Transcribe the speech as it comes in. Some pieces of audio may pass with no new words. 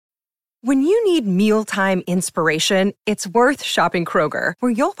When you need mealtime inspiration, it's worth shopping Kroger,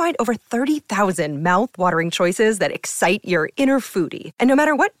 where you'll find over 30,000 mouth-watering choices that excite your inner foodie. And no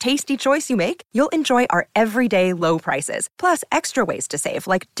matter what tasty choice you make, you'll enjoy our everyday low prices, plus extra ways to save,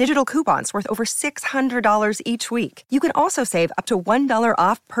 like digital coupons worth over $600 each week. You can also save up to $1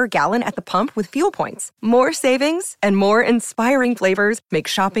 off per gallon at the pump with fuel points. More savings and more inspiring flavors make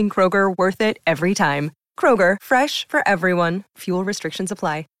shopping Kroger worth it every time. Kroger, fresh for everyone. Fuel restrictions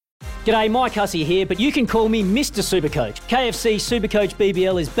apply. G'day, Mike Hussey here, but you can call me Mr. Supercoach. KFC Supercoach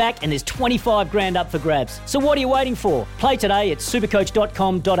BBL is back and there's 25 grand up for grabs. So what are you waiting for? Play today at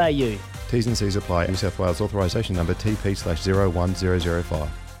supercoach.com.au. T's and C's apply. New South Wales authorisation number TP/01005.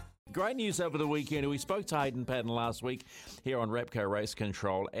 Great news over the weekend. We spoke to Hayden Paddon last week here on Repco Race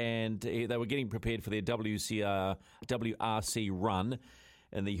Control, and they were getting prepared for their WRC run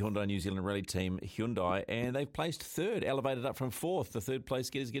in the Hyundai New Zealand Rally Team Hyundai, and they've placed third, elevated up from fourth. The third place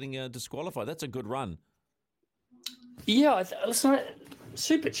is getting disqualified. That's a good run. Yeah, it's not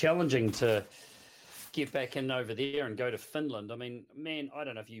super challenging to get back in over there and go to Finland. I mean, man, I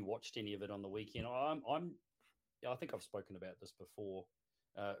don't know if you watched any of it on the weekend. I think I've spoken about this before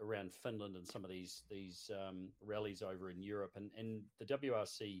around Finland and some of these rallies over in Europe, and the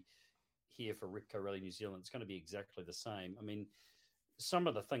WRC here for Repco Rally New Zealand, it's going to be exactly the same. I mean, some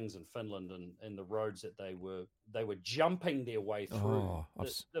of the things in Finland and the roads that they were jumping their way through.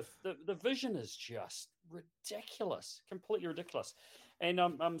 The vision is just ridiculous, completely ridiculous. And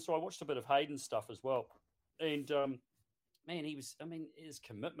so I watched a bit of Hayden's stuff as well. And man, his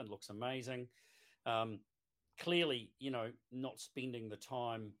commitment looks amazing. Clearly, not spending the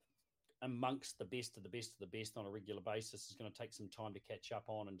time amongst the best of the best of the best on a regular basis is going to take some time to catch up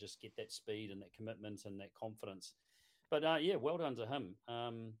on and just get that speed and that commitment and that confidence. But well done to him,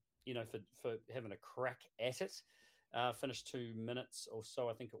 for having a crack at it. Finished 2 minutes or so,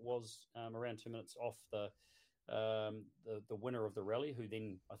 I think it was, around 2 minutes off the winner of the rally, who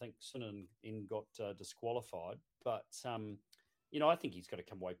then, I think, Sunan got disqualified. But, I think he's got to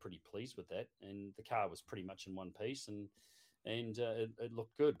come away pretty pleased with that. And the car was pretty much in one piece and it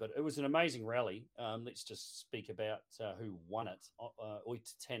looked good. But it was an amazing rally. Let's just speak about who won it.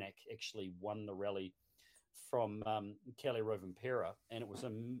 Oit Tanak actually won the rally from Kalle Rovanperä, and it was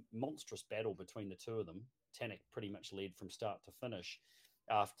a monstrous battle between the two of them. Tanak pretty much led from start to finish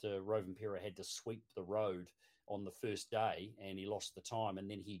after Rovanperä had to sweep the road on the first day, and he lost the time,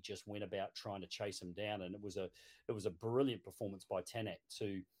 and then he just went about trying to chase him down, and it was a brilliant performance by Tanak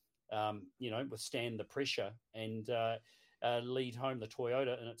to withstand the pressure and lead home the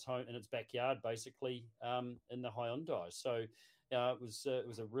Toyota in its backyard, basically, in the Hyundai. So it was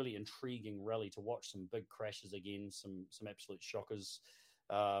a really intriguing rally to watch. Some big crashes again, some absolute shockers.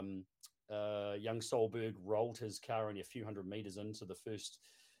 Young Solberg rolled his car only a few hundred meters into the first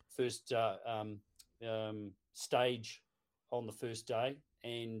stage on the first day,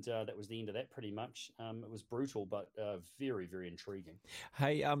 and that was the end of that pretty much. It was brutal, but very, very intriguing.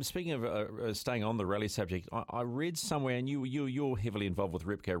 Hey, speaking of staying on the rally subject, I read somewhere, and you're heavily involved with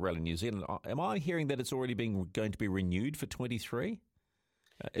Repco Rally New Zealand. Am I hearing that it's already going to be renewed for 23?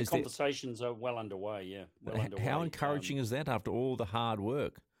 Conversations are well underway. Yeah, well underway. How encouraging is that after all the hard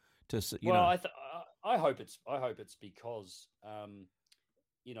work? I hope it's because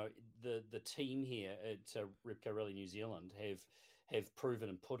the team here at Repco Rally New Zealand have proven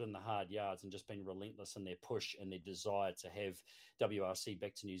and put in the hard yards and just been relentless in their push and their desire to have WRC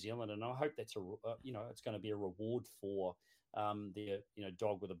back to New Zealand. And I hope that's it's going to be a reward for their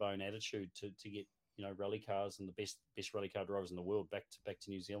dog with a bone attitude to get rally cars and the best rally car drivers in the world back to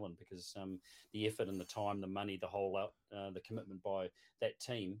New Zealand, because the effort and the time, the money, the whole out, the commitment by that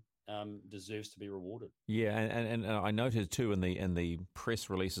team deserves to be rewarded. Yeah, and I noted too in the press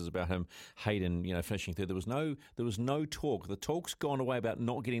releases about him, Hayden, finishing third, there was no talk. The talk's gone away about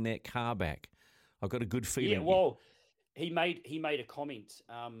not getting that car back. I've got a good feeling. Yeah, well, he made a comment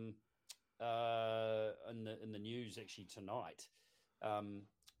in the news actually tonight,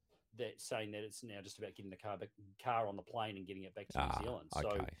 that saying that it's now just about getting the car on the plane and getting it back to New Zealand. So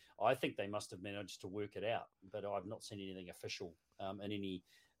okay. I think they must have managed to work it out, but I've not seen anything official in any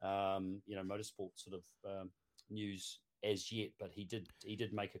motorsport sort of news as yet. But he did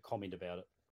make a comment about it.